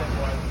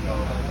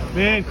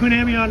Man, Quinn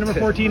Amyotte, number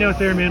 14 out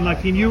there, man.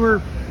 Like, you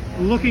were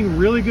looking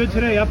really good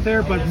today up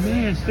there, but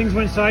man, things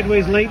went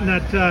sideways late in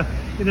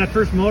that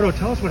first moto.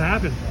 Tell us what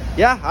happened.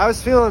 Yeah, I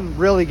was feeling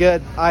really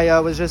good. I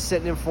was just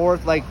sitting in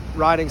fourth, like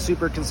riding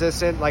super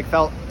consistent, like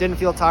didn't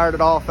feel tired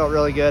at all, felt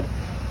really good.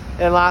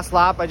 And last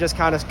lap, I just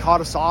kind of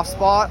caught a soft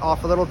spot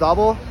off a little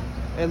double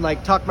and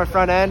like tucked my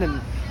front end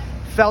and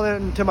fell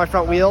into my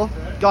front wheel,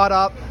 got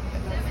up,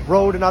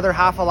 rode another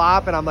half a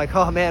lap, and I'm like,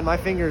 oh man, my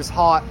finger's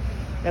hot.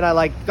 And I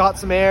like got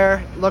some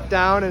air, looked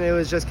down, and it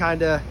was just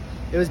kind of,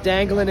 it was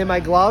dangling in my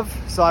glove.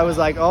 So I was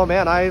like, oh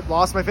man, I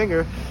lost my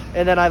finger.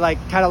 And then I like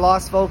kind of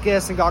lost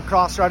focus and got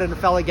cross-threaded and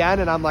fell again.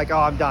 And I'm like, oh,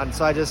 I'm done.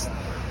 So I just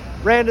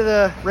ran to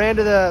the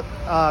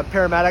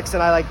paramedics,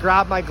 and I like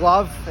grabbed my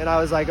glove, and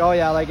I was like, oh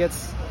yeah, like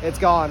it's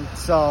gone.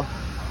 So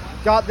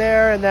got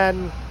there, and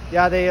then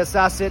yeah, they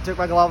assessed it, took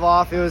my glove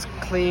off. It was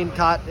clean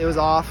cut, it was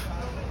off.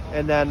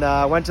 And then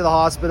went to the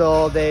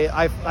hospital.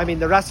 I mean,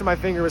 the rest of my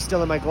finger was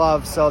still in my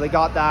glove, so they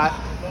got that.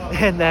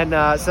 And then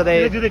so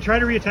did they try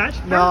to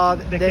reattach? No,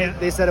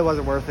 they said it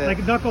wasn't worth it.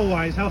 Like knuckle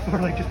wise, how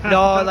far? Like just past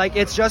no, like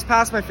it's just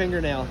past my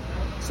fingernail,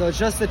 so it's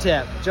just the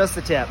tip.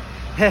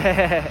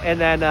 And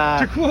then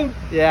to quote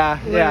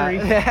Larry.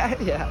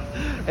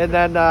 yeah. And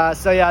then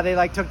so yeah, they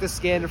like took the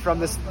skin from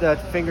the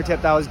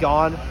fingertip that was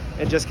gone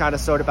and just kind of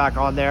sewed it back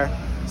on there.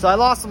 So I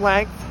lost some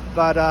length,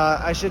 but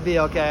I should be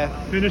okay.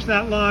 Finish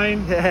that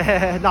line.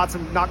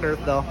 not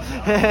girth though.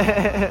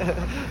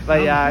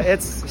 But yeah,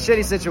 it's a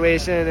shitty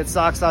situation. It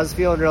sucks. I was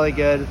feeling really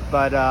good,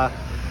 but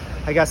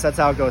I guess that's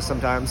how it goes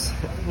sometimes.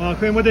 Well,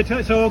 Quinn, what do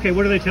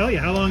they tell you?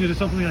 How long is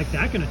something like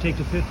that going to take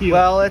to heal?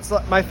 Well, it's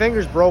my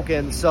finger's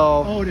broken,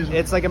 so it is.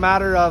 It's like a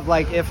matter of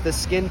like if the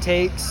skin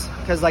takes,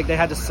 because like they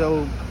had to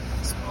sew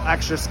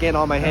extra skin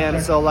on my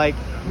hand, so like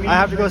I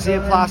have to go see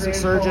a plastic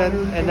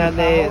surgeon, and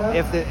then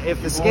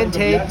if the skin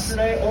takes,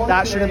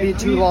 that shouldn't be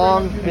too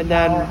long, and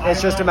then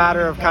it's just a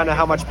matter of kind of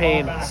how much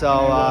pain.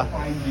 So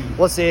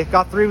we'll see.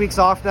 Got 3 weeks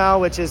off now,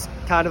 which is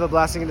kind of a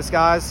blessing in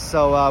disguise.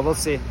 So we'll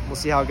see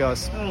how it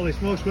goes. Holy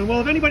smokes, man! Well,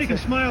 if anybody can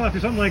smile after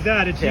something like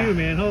that, it's you,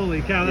 man.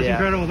 Holy cow, that's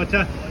incredible. But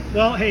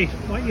well, hey,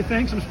 why don't you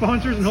thank some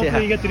sponsors, and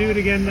hopefully you get to do it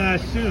again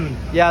soon.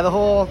 Yeah, the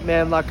whole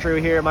Man Luck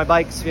crew here. My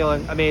bike's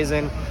feeling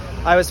amazing.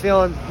 I was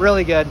feeling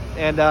really good,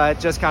 and it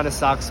just kind of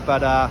sucks,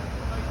 but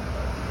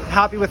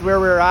happy with where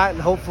we're at,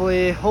 and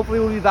hopefully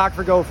we'll be back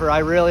for Gopher. I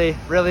really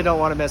don't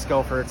want to miss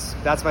Gopher.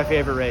 That's my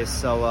favorite race,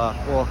 so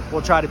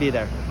we'll try to be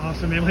there.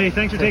 Awesome, man. Hey,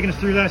 thanks for taking us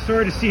through that.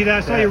 Sorry to see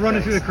that. I saw you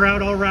running through the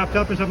crowd all wrapped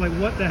up and stuff. Like,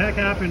 what the heck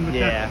happened with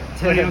that?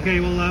 Okay,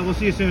 we'll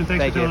see you soon.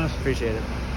 Thanks for telling us. Appreciate it.